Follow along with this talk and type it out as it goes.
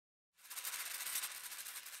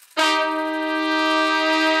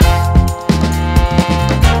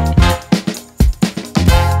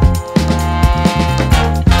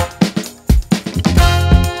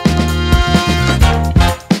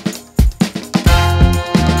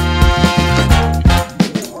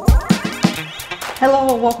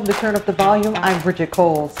and welcome to Turn Up the Volume. I'm Brigitte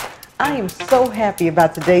Coles. I am so happy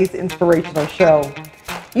about today's inspirational show.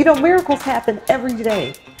 You know, miracles happen every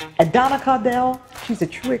day. And Donna Caudill, she's a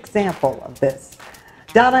true example of this.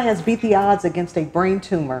 Donna has beat the odds against a brain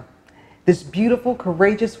tumor. This beautiful,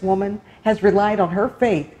 courageous woman has relied on her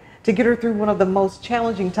faith to get her through one of the most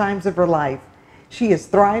challenging times of her life. She is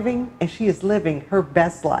thriving and she is living her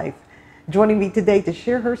best life. Joining me today to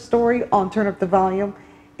share her story on Turn Up the Volume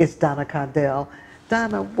is Donna Caudill.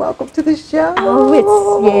 Donna, welcome to the show.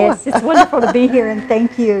 Oh, it's wonderful to be here, and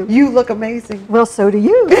thank you. You look amazing. Well, so do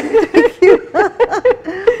you. Thank you.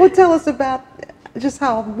 Well, tell us about just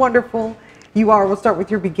how wonderful you are. We'll start with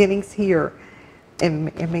your beginnings here in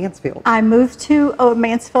Mansfield. I moved to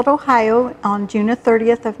Mansfield, Ohio on June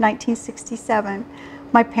 30th of 1967.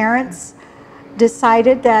 My parents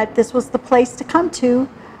decided that this was the place to come to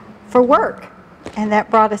for work, and that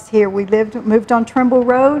brought us here. We moved on Trimble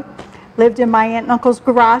Road, lived in my aunt and uncle's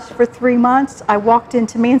garage for 3 months. I walked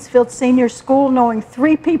into Mansfield Senior School knowing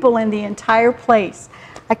 3 people in the entire place.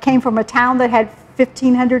 I came from a town that had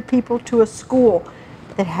 1,500 people to a school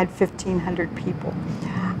that had 1,500 people.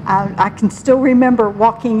 I can still remember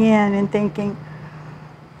walking in and thinking,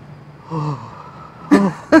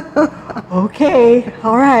 okay,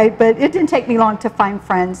 all right, but it didn't take me long to find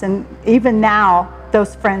friends, and even now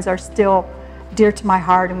those friends are still dear to my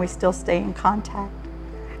heart and we still stay in contact.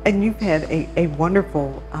 And you've had a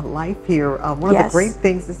wonderful life here. One of the great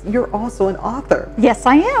things is you're also an author. Yes,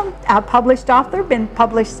 I am. A published author, been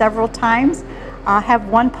published several times. I have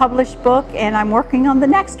 1 published book and I'm working on the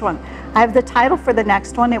next one. I have the title for the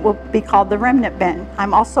next one. It will be called The Remnant Bin.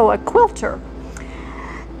 I'm also a quilter.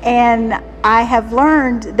 And I have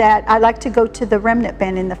learned that I like to go to the remnant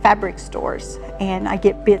bin in the fabric stores, and I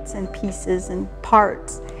get bits and pieces and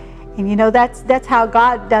parts. And you know, that's how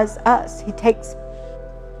God does us. He takes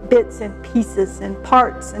bits and pieces and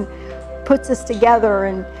parts and puts us together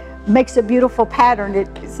and makes a beautiful pattern.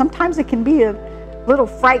 Sometimes it can be a little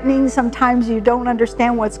frightening. Sometimes you don't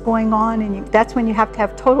understand what's going on, and that's when you have to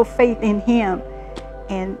have total faith in Him,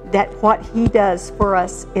 and that what He does for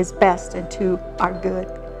us is best and to our good.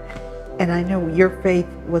 And I know your faith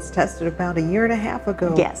was tested about 1.5 years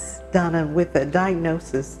ago. Yes. Donna, with a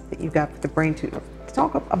diagnosis that you got for the brain tumor.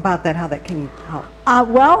 Talk about that, how that can help.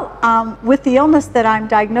 With the illness that I'm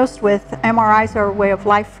diagnosed with, MRIs are a way of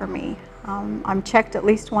life for me. I'm checked at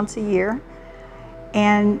least once a year.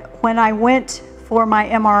 And when I went for my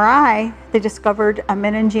MRI, they discovered a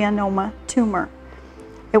meningioma tumor.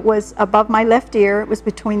 It was above my left ear. It was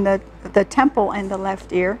between the temple and the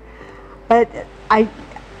left ear. But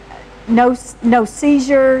no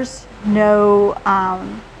seizures, no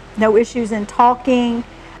issues in talking,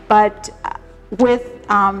 but with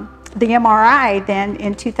the MRI then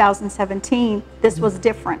in 2017, this was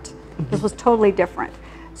different. This was totally different.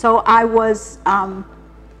 So I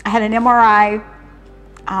had an MRI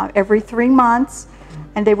every 3 months,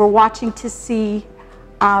 and they were watching to see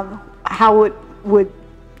how it would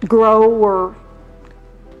grow or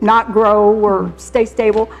not grow or stay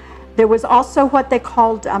stable. There was also what they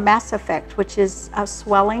called a mass effect, which is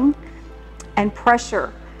swelling and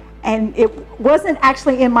pressure. And it wasn't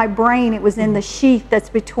actually in my brain, it was in the sheath that's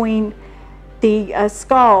between the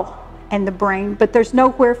skull and the brain, but there's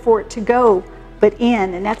nowhere for it to go but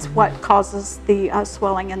in, and that's what causes the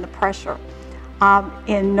swelling and the pressure.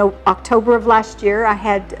 In October of last year, I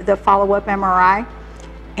had the follow-up MRI,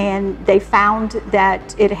 and they found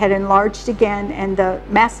that it had enlarged again, and the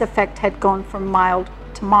mass effect had gone from mild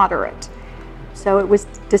to moderate. So it was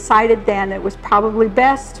decided then it was probably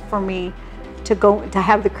best for me to go to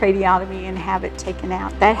have the cradiotomy and have it taken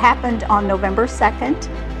out. That happened on November 2nd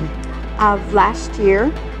of last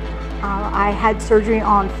year. I had surgery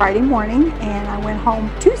on Friday morning, and I went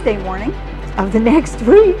home Tuesday morning of the next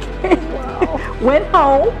week. Wow. Went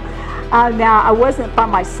home. Now, I wasn't by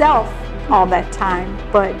myself all that time,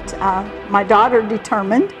 but my daughter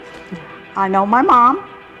determined, I know my mom,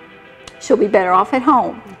 she'll be better off at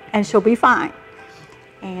home, and she'll be fine.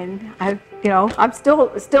 And I'm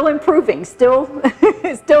still improving, still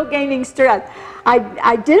gaining strength.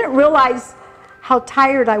 I didn't realize how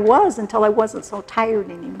tired I was until I wasn't so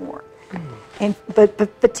tired anymore. But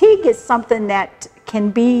fatigue is something that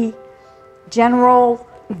can be general.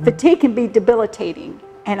 Fatigue can be debilitating,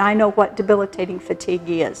 and I know what debilitating fatigue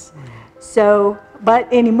is. So, but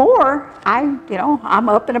anymore, I'm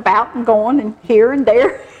up and about and going and here and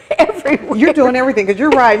there, everywhere. You're doing everything because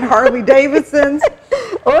you're riding Harley Davidsons.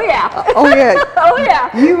 Oh yeah. Oh yeah. Oh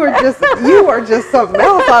yeah. You are just something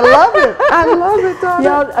else. I love it. I love it, Donna. You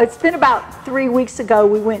know, it's been about 3 weeks ago.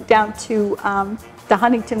 We went down to the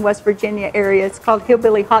Huntington, West Virginia area. It's called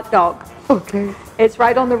Hillbilly Hot Dog. Okay. It's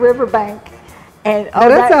right on the riverbank. And now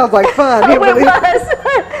that sounds like fun. Oh, it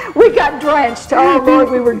was. We got drenched. Oh Lord,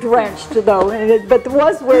 we were drenched though. But the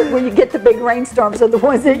ones where you get the big rainstorms are the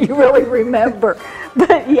ones that you really remember.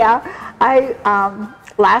 But yeah,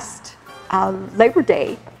 last Labor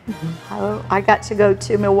Day, I got to go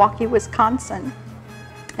to Milwaukee, Wisconsin,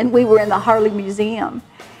 and we were in the Harley Museum,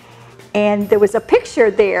 and there was a picture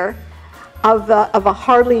there of a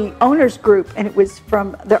Harley owners group, and it was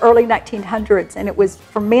from the early 1900s, and it was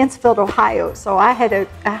from Mansfield, Ohio. So I had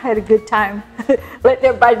a good time letting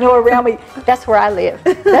everybody know around me, that's where I live.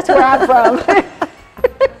 That's where I'm from.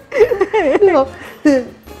 You know, the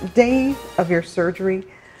day of your surgery,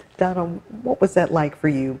 Donna, what was that like for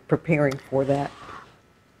you preparing for that?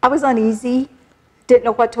 I was uneasy, didn't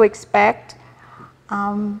know what to expect,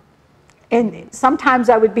 and sometimes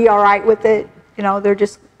I would be all right with it. You know, they're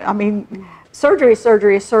just, I mean, surgery is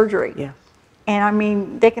surgery. Yeah. And I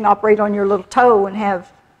mean, they can operate on your little toe and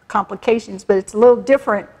have complications, but it's a little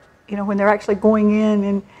different, you know, when they're actually going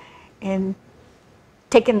in and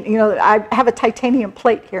taking, you know, I have a titanium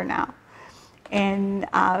plate here now. And,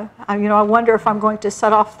 you know, I wonder if I'm going to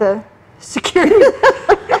set off the security at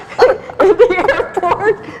the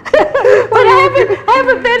airport. But I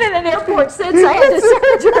haven't been in an airport since I had the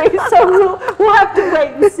surgery, so we'll have to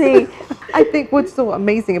wait and see. I think what's so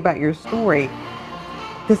amazing about your story,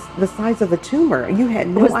 the size of the tumor, you had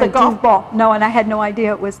no idea. It was the golf ball. No, and I had no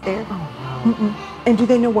idea it was there. Oh, wow. And do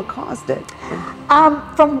they know what caused it?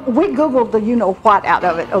 We Googled the you-know-what out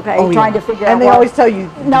of it, okay, trying to figure out. And they always tell you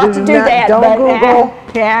not to do that. Don't Google.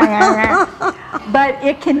 Yeah. But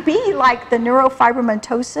it can be like the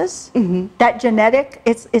neurofibromatosis, that genetic.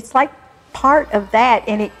 It's like part of that,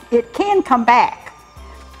 and it can come back.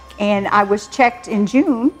 And I was checked in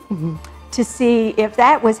June to see if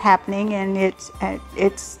that was happening, and it's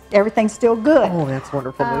everything's still good. Oh, that's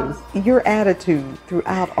wonderful news. Your attitude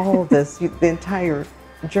throughout all of this, the entire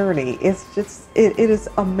journey, it's just it is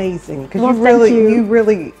amazing, because you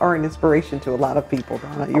really are an inspiration to a lot of people,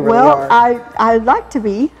 Donna. You really are. Well, I'd like to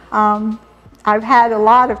be. I've had a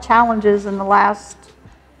lot of challenges in the last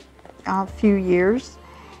few years,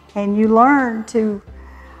 and you learn to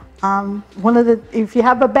if you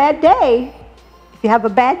have a bad day,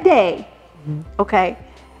 okay,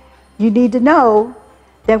 you need to know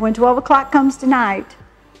that when 12 o'clock comes tonight,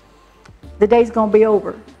 the day's going to be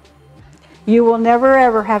over. You will never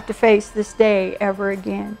ever have to face this day ever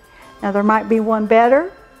again. Now, there might be one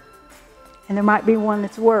better, and there might be one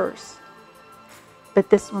that's worse, but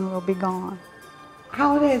this one will be gone.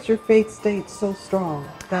 How has your faith stayed so strong,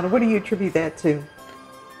 Donna? What do you attribute that to?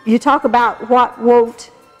 You talk about what won't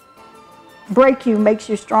break you makes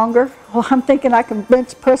you stronger. Well, I'm thinking I can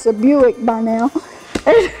bench press a Buick by now.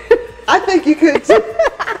 I think you could too.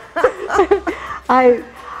 I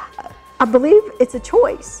believe it's a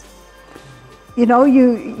choice. You know,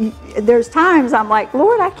 there's times I'm like,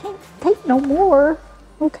 Lord, I can't take no more.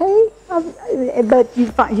 Okay, but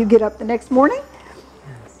you get up the next morning.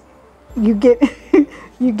 You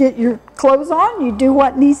get your clothes on. You do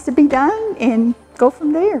what needs to be done, and go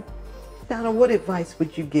from there. Donna, what advice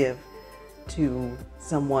would you give to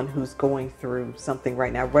someone who's going through something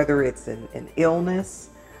right now, whether it's an illness,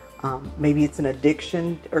 maybe it's an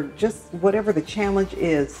addiction, or just whatever the challenge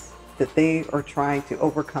is that they are trying to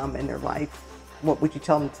overcome in their life? What would you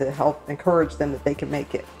tell them to help encourage them that they can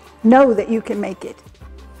make it? Know that you can make it.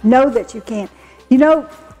 Know that you can. You know,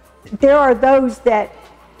 there are those that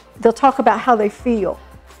they'll talk about how they feel.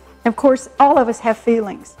 And of course, all of us have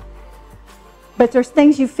feelings. But there's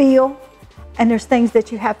things you feel, and there's things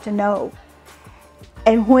that you have to know.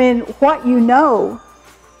 And when what you know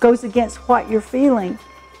goes against what you're feeling,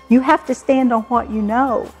 you have to stand on what you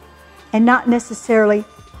know and not necessarily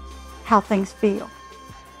how things feel.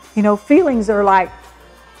 You know, feelings are like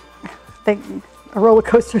a roller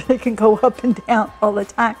coaster. They can go up and down all the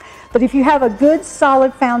time. But if you have a good,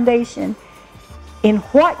 solid foundation in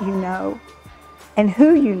what you know and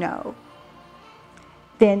who you know,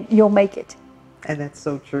 then you'll make it. And that's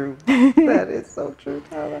so true. That is so true,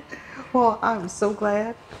 Tyler. Well, I'm so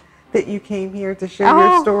glad that you came here to share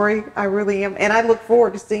your story. I really am. And I look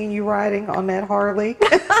forward to seeing you riding on that Harley.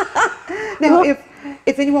 Now,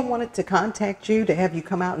 if anyone wanted to contact you, to have you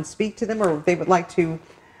come out and speak to them, or if they would like to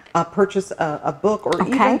purchase a book, or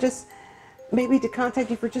even just maybe to contact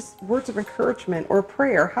you for just words of encouragement or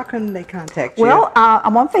prayer, how can they contact you? Well,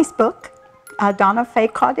 I'm on Facebook, Donna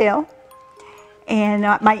Caudill. And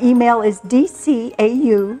my email is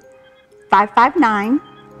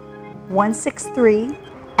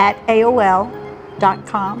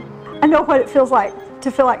dcau559163@aol.com. I know what it feels like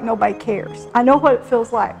to feel like nobody cares. I know what it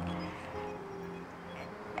feels like.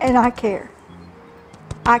 And I care.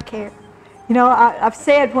 I care. You know, I've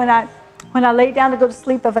said when I lay down to go to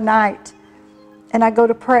sleep of a night and I go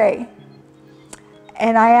to pray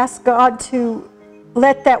and I ask God to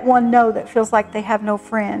let that one know that feels like they have no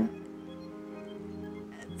friend.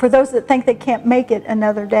 For those that think they can't make it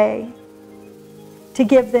another day, to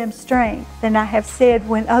give them strength. And I have said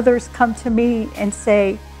when others come to me and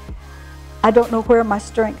say, I don't know where my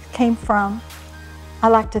strength came from, I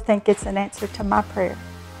like to think it's an answer to my prayer,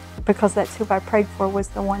 because that's who I prayed for, was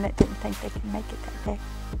the one that didn't think they could make it that day.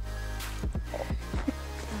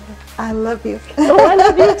 I love you. Oh, I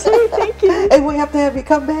love you too. Thank you. And we have to have you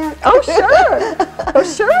come back. Oh, sure. Oh,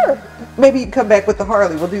 sure. Maybe you can come back with the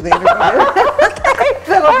Harley. We'll do the interview. Okay.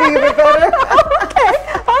 That'll be even better. Okay.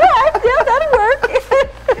 All right. Yeah, that'll work.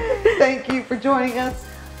 Thank you for joining us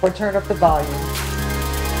for Turn Up the Volume.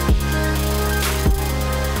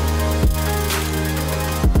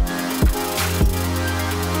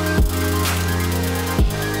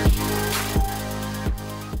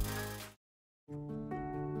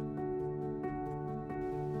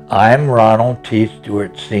 I'm Ronald T.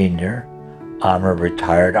 Stewart Sr. I'm a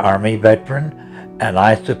retired Army veteran, and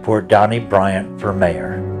I support Donnie Bryant for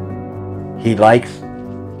mayor. He likes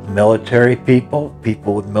military people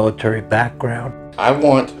with military background. I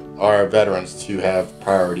want our veterans to have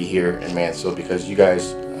priority here in Mansfield because you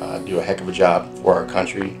guys do a heck of a job for our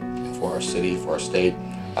country, for our city, for our state.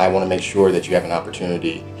 I want to make sure that you have an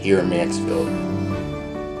opportunity here in Mansfield.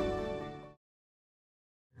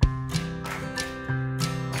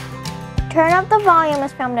 Turn Up the Volume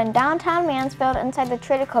is filmed in downtown Mansfield inside the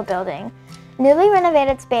Tridico building. Newly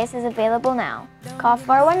renovated space is available now. Call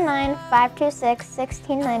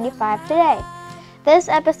 419-526-1695 today. This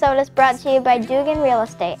episode is brought to you by Dugan Real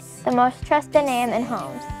Estate, the most trusted name in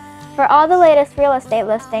homes. For all the latest real estate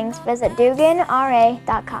listings, visit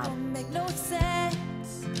duganra.com.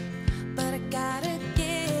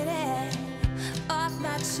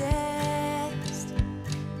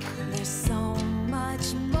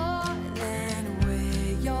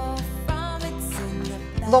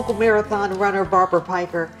 Local marathon runner Barbara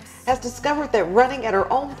Peiker has discovered that running at her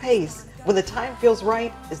own pace when the time feels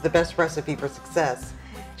right is the best recipe for success.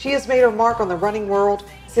 She has made her mark on the running world,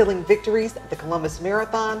 sealing victories at the Columbus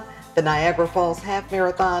Marathon, the Niagara Falls Half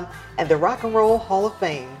Marathon, and the Rock and Roll Hall of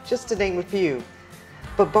Fame, just to name a few.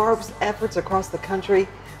 But Barb's efforts across the country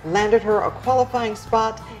landed her a qualifying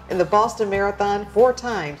spot in the Boston Marathon 4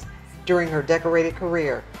 times during her decorated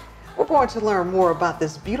career. We're going to learn more about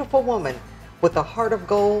this beautiful woman with a heart of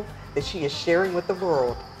gold that she is sharing with the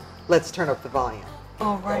world. Let's turn up the volume.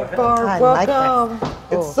 All right, Barb, welcome.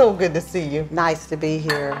 It's so good to see you. Nice to be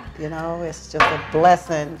here. You know, it's just a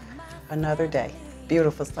blessing. Another day.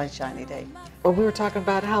 Beautiful, sunshiny day. Well, we were talking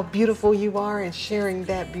about how beautiful you are and sharing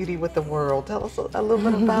that beauty with the world. Tell us a little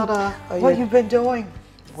bit about what you've been doing.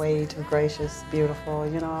 Way too gracious, beautiful,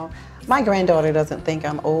 you know. My granddaughter doesn't think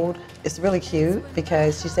I'm old. It's really cute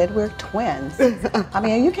because she said we're twins. I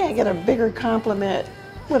mean, you can't get a bigger compliment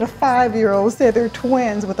when a 5-year-old said they're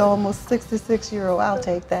twins with almost 66-year-old. I'll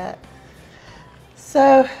take that.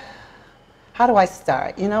 So, how do I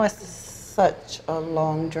start? You know, it's such a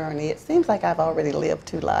long journey. It seems like I've already lived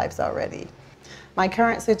 2 lives already. My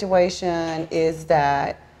current situation is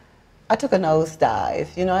that I took a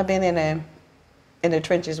nosedive. You know, I've been in the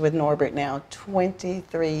trenches with Norbert now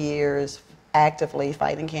 23 years actively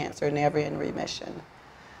fighting cancer, never in remission.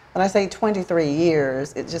 When I say 23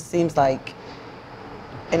 years, it just seems like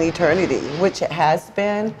an eternity, which it has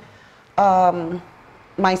been.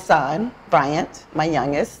 My son, Bryant, my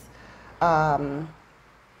youngest,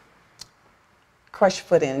 crushed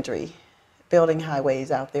foot injury, building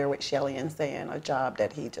highways out there with Shelley and Sam, a job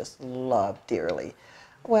that he just loved dearly.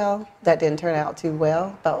 Well, that didn't turn out too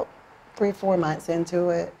well. About 3-4 months into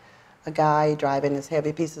it, a guy driving this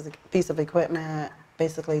heavy piece of equipment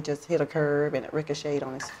basically just hit a curb and it ricocheted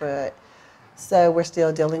on his foot. So we're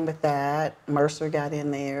still dealing with that. Mercer got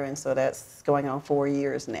in there, and so that's going on 4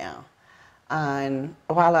 years now. And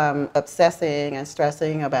while I'm obsessing and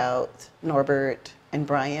stressing about Norbert and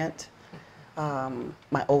Bryant,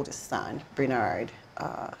 my oldest son, Bernard,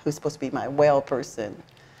 who's supposed to be my well person,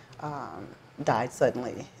 died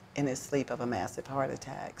suddenly in his sleep of a massive heart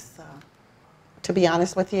attack. So, to be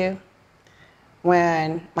honest with you,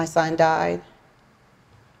 when my son died,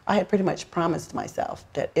 I had pretty much promised myself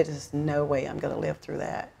that it is no way I'm going to live through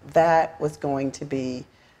that. That was going to be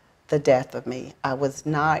the death of me. I was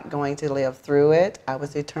not going to live through it. I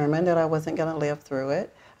was determined that I wasn't going to live through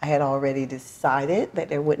it. I had already decided that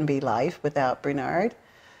there wouldn't be life without Bernard.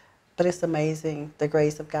 But it's amazing, the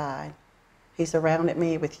grace of God. He surrounded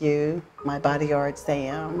me with you, my bodyguard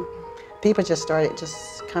Sam. People just started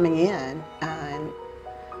just coming in, and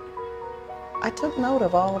I took note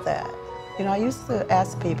of all of that. You know, I used to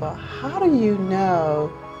ask people, how do you know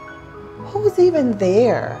who's even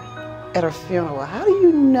there at a funeral? How do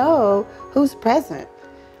you know who's present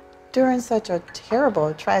during such a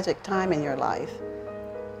terrible, tragic time in your life?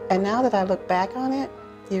 And now that I look back on it,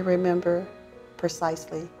 you remember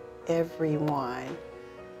precisely everyone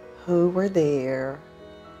who were there.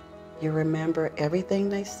 You remember everything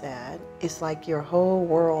they said. It's like your whole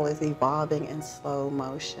world is evolving in slow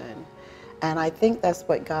motion. And I think that's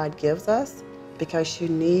what God gives us, because you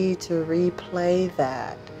need to replay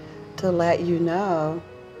that to let you know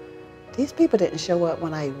these people didn't show up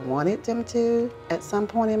when I wanted them to at some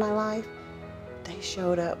point in my life. They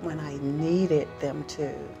showed up when I needed them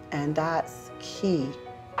to. And that's key.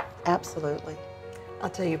 Absolutely. I'll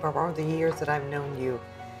tell you, Barbara, over the years that I've known you,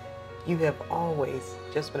 you have always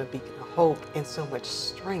just been a beacon of hope and so much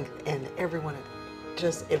strength, and everyone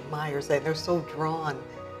just admires that. They're so drawn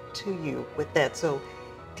to you with that. So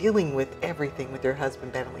dealing with everything with your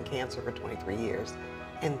husband battling cancer for 23 years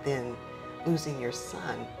and then losing your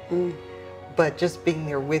son, but just being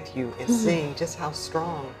there with you and seeing just how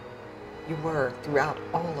strong you were throughout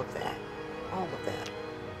all of that.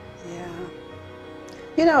 Yeah.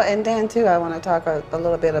 You know, and then too, I want to talk a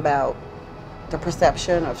little bit about the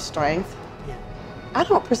perception of strength. Yeah. I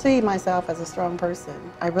don't perceive myself as a strong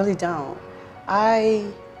person. I really don't.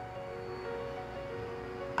 I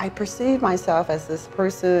perceive myself as this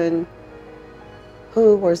person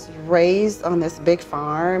who was raised on this big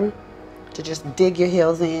farm to just dig your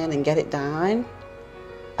heels in and get it done.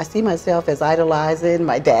 I see myself as idolizing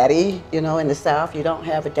my daddy. You know, in the South, you don't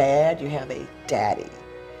have a dad, you have a daddy.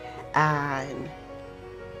 And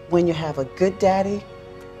when you have a good daddy,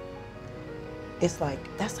 it's like,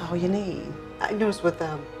 that's all you need. I noticed with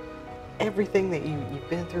everything that you've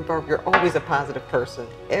been through, Barb, you're always a positive person.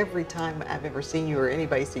 Every time I've ever seen you or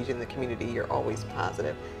anybody sees you in the community, you're always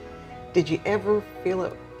positive. Did you ever feel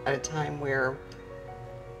it at a time where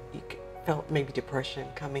you felt maybe depression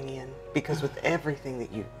coming in? Because with everything that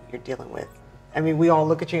you're dealing with, I mean, we all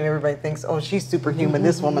look at you and everybody thinks, oh, she's superhuman.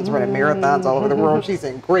 This woman's running marathons all over the world. She's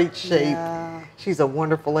in great shape. Yeah. She's a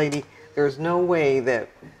wonderful lady. There's no way that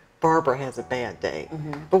Barbara has a bad day.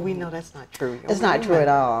 But we know that's not true. It's not true at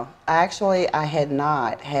all. Actually, I had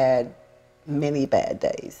not had many bad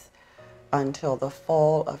days until the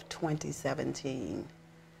fall of 2017.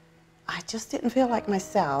 I just didn't feel like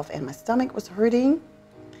myself, and my stomach was hurting,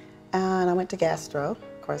 and I went to gastro.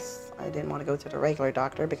 Of course, I didn't want to go to the regular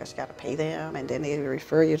doctor because you got to pay them, and then they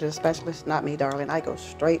refer you to the specialist. Not me, darling. I go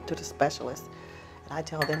straight to the specialist, and I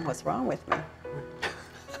tell them what's wrong with me.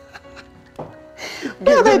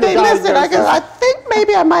 Yeah, they listen. I go, I think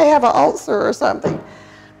maybe I might have an ulcer or something.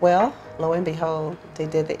 Well, lo and behold, they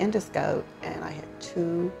did the endoscope, and I had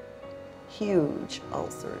 2 huge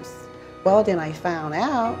ulcers. Well, then I found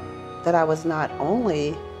out that I was not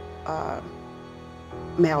only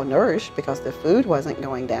malnourished because the food wasn't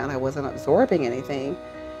going down, I wasn't absorbing anything,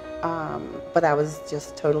 but I was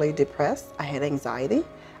just totally depressed. I had anxiety.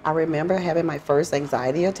 I remember having my first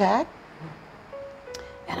anxiety attack,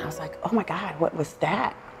 and I was like, oh my God, what was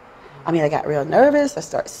that? I mean, I got real nervous. I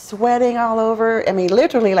started sweating all over. I mean,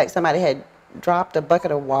 literally like somebody had dropped a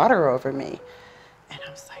bucket of water over me. And I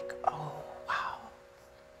was like, oh, wow,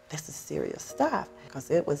 this is serious stuff. Because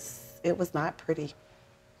it was not pretty.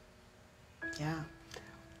 Yeah.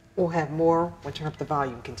 We'll have more when Turn Up the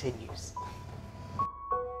Volume continues.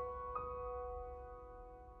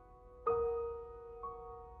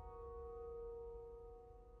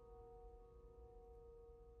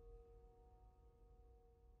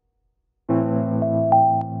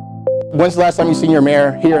 When's the last time you've seen your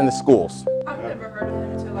mayor here in the schools? I've never heard of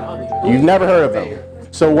him until I You've never heard of him.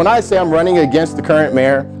 So when I say I'm running against the current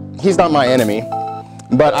mayor, he's not my enemy,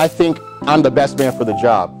 but I think I'm the best man for the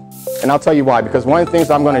job. And I'll tell you why, because one of the things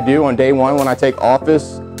I'm going to do on day 1 when I take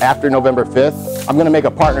office after November 5th, I'm going to make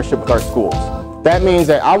a partnership with our schools. That means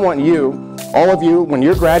that I want you, all of you, when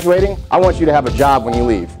you're graduating, I want you to have a job when you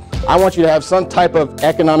leave. I want you to have some type of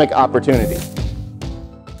economic opportunity.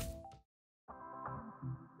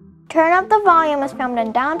 Turn Up the Volume is filmed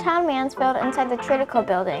in downtown Mansfield inside the Tridico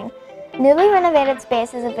building. Newly renovated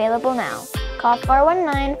space is available now. Call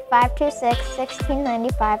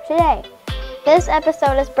 419-526-1695 today. This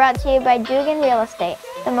episode is brought to you by Dugan Real Estate,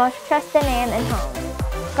 the most trusted name in homes.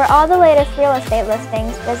 For For all the latest real estate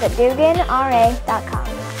listings, visit DuganRA.com.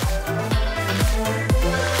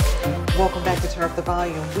 Welcome back to Turn Up the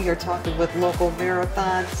Volume. We are talking with local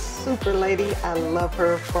marathon super lady. I love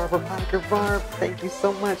her, Barbara Peiker. Barb, thank you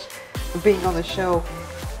so much for being on the show.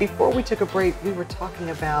 Before we took a break, we were talking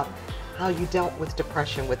about how you dealt with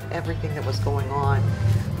depression, with everything that was going on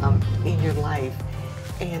in your life.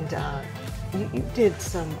 And you did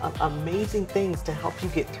some amazing things to help you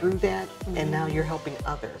get through that, and now you're helping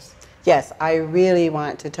others. Yes, I really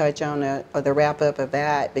want to touch on the wrap up of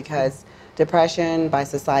that, because depression by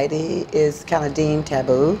society is kind of deemed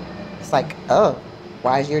taboo. It's like, oh,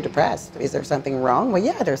 why is you depressed? Is there something wrong? Well,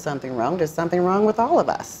 yeah, there's something wrong. There's something wrong with all of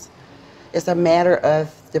us. It's a matter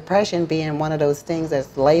of depression being one of those things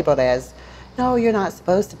that's labeled as, no, you're not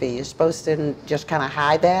supposed to be. You're supposed to just kind of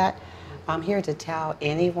hide that. I'm here to tell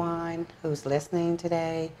anyone who's listening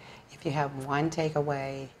today, if you have one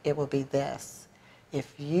takeaway, it will be this.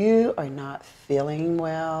 If you are not feeling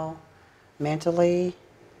well mentally,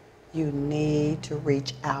 you need to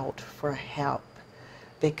reach out for help,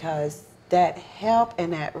 because that help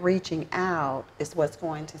and that reaching out is what's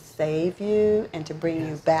going to save you and to bring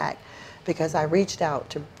you back. Because I reached out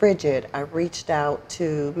to Brigitte, I reached out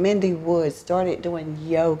to Mindy Woods, started doing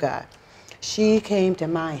yoga. She came to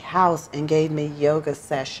my house and gave me yoga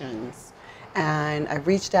sessions. And I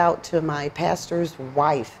reached out to my pastor's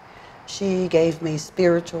wife. She gave me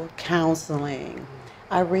spiritual counseling.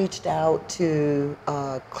 I reached out to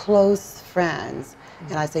close friends,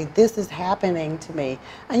 and I say, this is happening to me.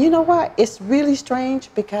 And you know what? It's really strange,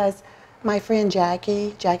 because my friend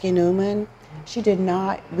Jackie Newman, she did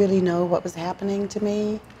not really know what was happening to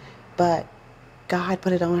me, but God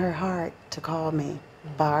put it on her heart to call me,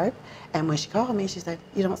 Barb. And when she called me, she said,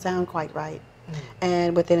 you don't sound quite right.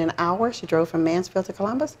 And within an hour, she drove from Mansfield to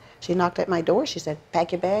Columbus. She knocked at my door. She said,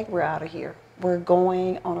 pack your bag, we're out of here. We're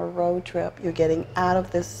going on a road trip. You're getting out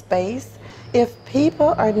of this space. If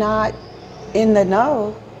people are not in the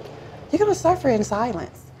know, you're going to suffer in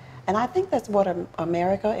silence. And I think that's what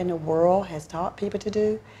America and the world has taught people to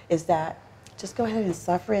do, is that just go ahead and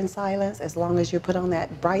suffer in silence, as long as you put on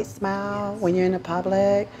that bright smile when you're in the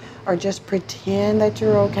public, or just pretend that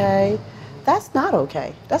you're okay. That's not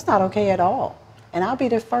okay. That's not okay at all. And I'll be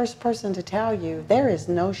the first person to tell you, there is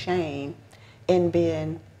no shame in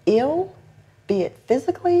being ill, be it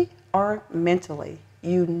physically or mentally.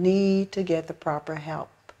 You need to get the proper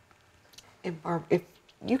help. And Barb, if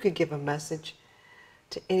you could give a message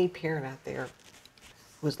to any parent out there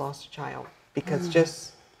who has lost a child, because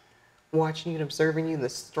just watching you and observing you, the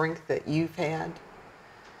strength that you've had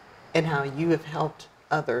and how you have helped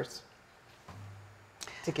others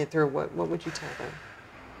to get through, what would you tell them?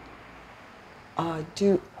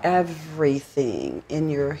 Do everything in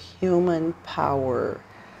your human power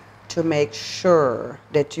to make sure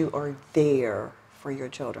that you are there for your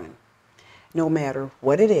children, no matter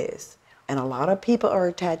what it is. And a lot of people are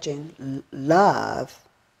attaching love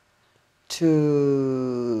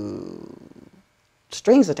to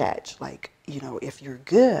strings attached, like, you know, if you're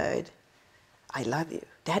good, I love you.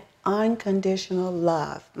 That unconditional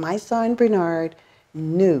love. My son Bernard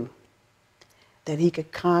knew that he could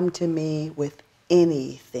come to me with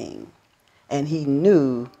anything, and he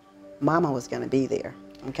knew Mama was going to be there,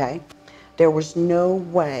 okay? There was no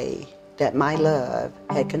way that my love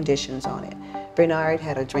had conditions on it. Bernard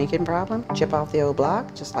had a drinking problem, chip off the old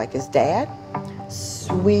block, just like his dad.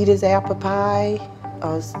 Sweet as apple pie,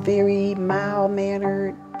 was very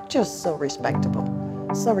mild-mannered, just so respectable,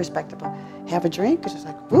 so respectable. Have a drink, it's just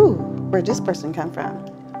like, woo, where'd this person come from?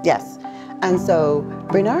 Yes. And so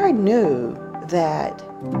Bernard knew that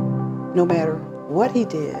no matter what he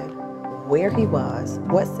did, where he was,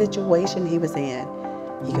 what situation he was in,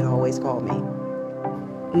 he could always call me.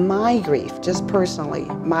 My grief, just personally,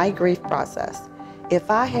 my grief process, if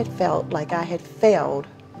I had felt like I had failed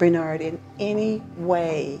Bernard in any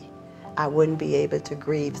way, I wouldn't be able to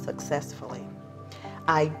grieve successfully.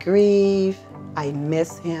 I grieve, I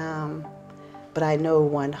miss him, but I know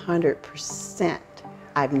 100%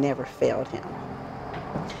 I've never failed him.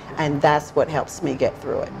 And that's what helps me get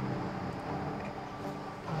through it.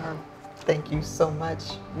 Thank you so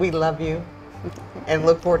much. We love you and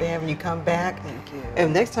look forward to having you come back. Thank you.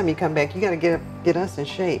 And next time you come back, you got to get us in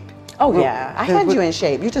shape. Oh, yeah. I had you in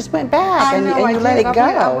shape. You just went back and you let it go.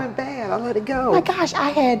 I went bad. I let it go. Oh my gosh, I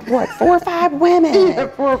had, what, 4 or 5 women Yeah,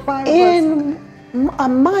 4 or 5 in a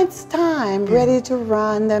month's time ready to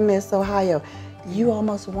run the Miss Ohio. You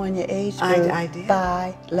almost won your age group I did.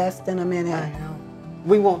 by less than a minute. I know.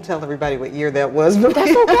 We won't tell everybody what year that was, but That's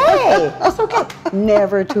okay. That's okay.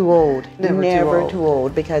 Never too old. Never too old. Too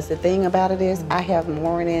old. Because the thing about it is, I have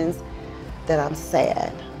mornings that I'm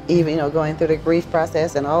sad. even, going through the grief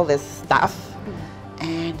process and all this stuff.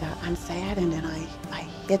 And I'm sad, and then I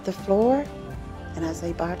hit the floor, and I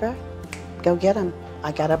say, Barbara, go get him.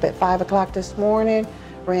 I got up at 5 o'clock this morning,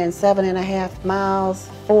 ran 7.5 miles.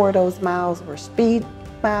 4 of those miles were speed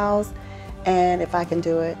miles. And if I can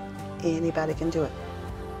do it, anybody can do it.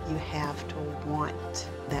 You have to want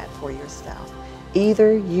that for yourself.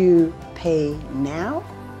 Either you pay now,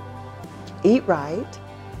 eat right,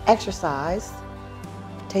 exercise,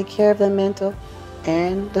 take care of the mental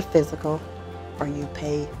and the physical, or you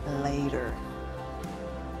pay later.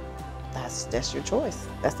 That's your choice.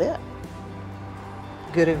 That's it.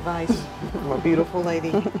 Good advice from a beautiful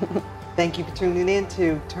lady. Thank you for tuning in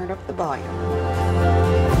to Turn Up the Volume.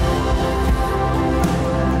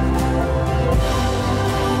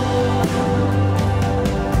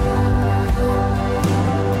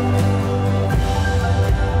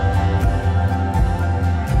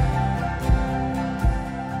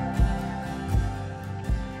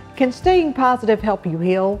 Can staying positive help you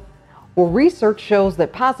heal? Well, research shows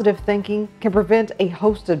that positive thinking can prevent a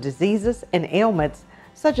host of diseases and ailments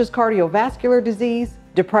such as cardiovascular disease,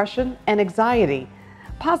 depression, and anxiety.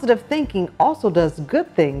 Positive thinking also does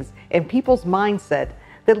good things in people's mindset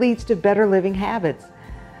that leads to better living habits.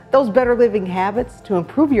 Those better living habits to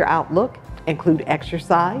improve your outlook include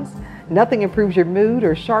exercise. Nothing improves your mood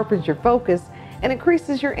or sharpens your focus and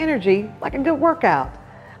increases your energy like a good workout.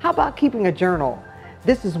 How about keeping a journal?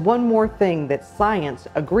 This is one more thing that science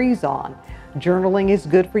agrees on. Journaling is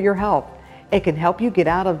good for your health. It can help you get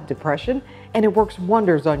out of depression, and it works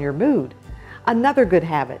wonders on your mood. Another good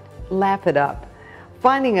habit, laugh it up.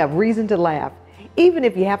 Finding a reason to laugh, even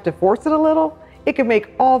if you have to force it a little, it can make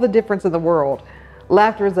all the difference in the world.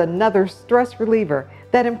 Laughter is another stress reliever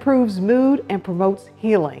that improves mood and promotes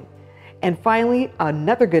healing. And finally,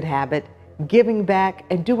 another good habit, giving back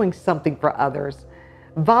and doing something for others.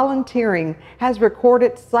 Volunteering has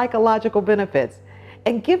recorded psychological benefits,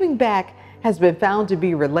 and giving back has been found to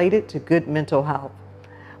be related to good mental health.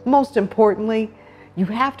 Most importantly, you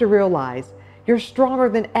have to realize you're stronger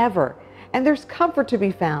than ever, and there's comfort to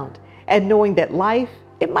be found and knowing that life,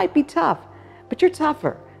 it might be tough, but you're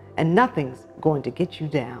tougher, and nothing's going to get you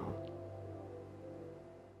down.